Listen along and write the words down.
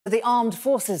The Armed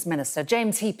Forces Minister,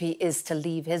 James Heappey, is to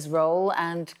leave his role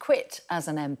and quit as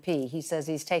an MP. He says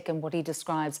he's taken what he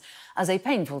describes as a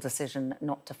painful decision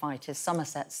not to fight his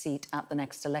Somerset seat at the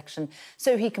next election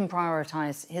so he can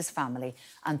prioritise his family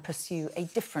and pursue a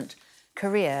different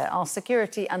career. Our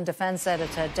security and defence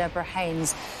editor, Deborah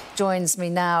Haynes, joins me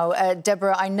now.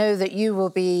 Deborah, I know that you will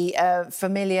be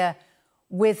familiar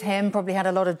with him, probably had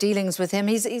a lot of dealings with him.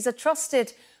 He's a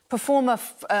trusted performer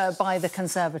by the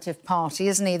Conservative Party,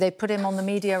 isn't he? They put him on the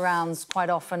media rounds quite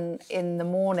often in the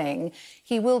morning.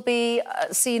 He will be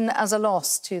seen as a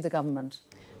loss to the government.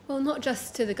 Well, not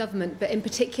just to the government, but in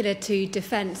particular to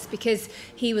defence, because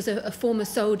he was a former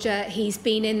soldier. He's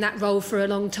been in that role for a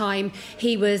long time.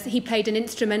 He played an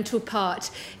instrumental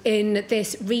part in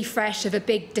this refresh of a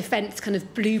big defence kind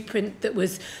of blueprint that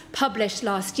was published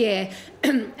last year.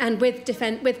 And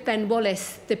with Ben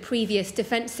Wallace, the previous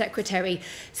Defence Secretary,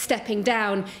 stepping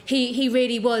down, he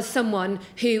really was someone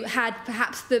who had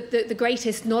perhaps the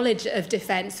greatest knowledge of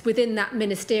defence within that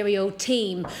ministerial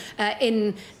team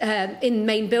in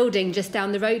main building just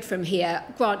down the road from here.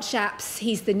 Grant Shapps,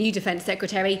 he's the new Defence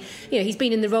Secretary. You know, he's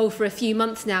been in the role for a few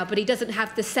months now, but he doesn't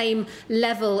have the same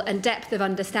level and depth of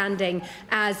understanding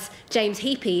as James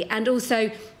Heappey. And also,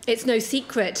 it's no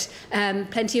secret,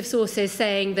 plenty of sources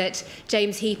saying that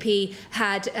James Heappey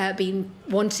had been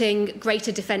wanting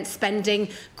greater defence spending.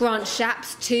 Grant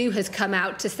Shapps, too, has come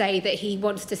out to say that he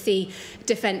wants to see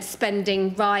defence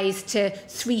spending rise to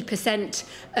 3%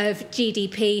 of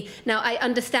GDP. Now, I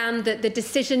understand that the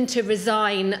decision to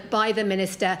resign by the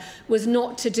minister was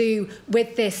not to do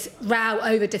with this row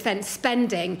over defence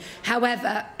spending.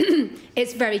 However,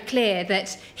 it's very clear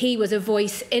that he was a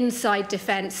voice inside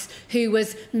defence who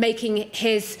was making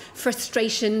his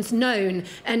frustrations known.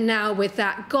 And now with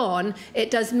that gone,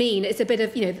 it does mean it's a bit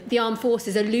of, the armed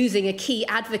forces are losing a key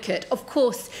advocate. Of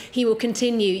course, he will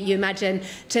continue, you imagine,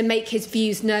 to make his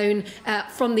views known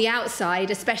from the outside,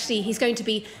 especially he's going to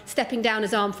be stepping down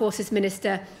as Armed Forces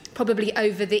Minister probably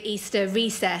over the Easter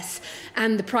recess,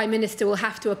 and the Prime Minister will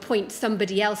have to appoint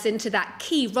somebody else into that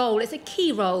key role. It's a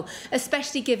key role,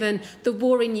 especially given the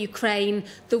war in Ukraine,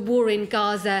 the war in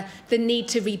Gaza, the need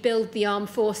to rebuild the armed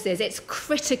forces. It's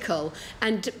critical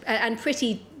and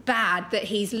pretty bad that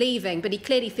he's leaving, but he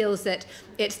clearly feels that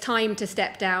it's time to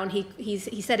step down.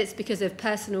 He said it's because of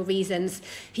personal reasons.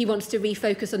 He wants to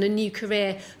refocus on a new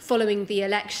career following the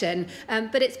election.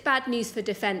 But it's bad news for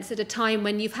defence at a time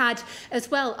when you've had, as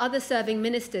well, other serving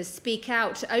ministers speak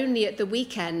out only at the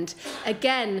weekend,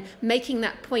 again, making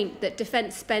that point that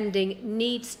defence spending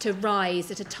needs to rise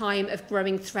at a time of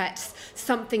growing threats,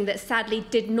 something that sadly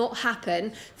did not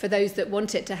happen, for those that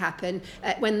want it to happen,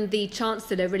 when the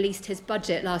Chancellor released his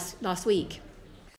budget last week.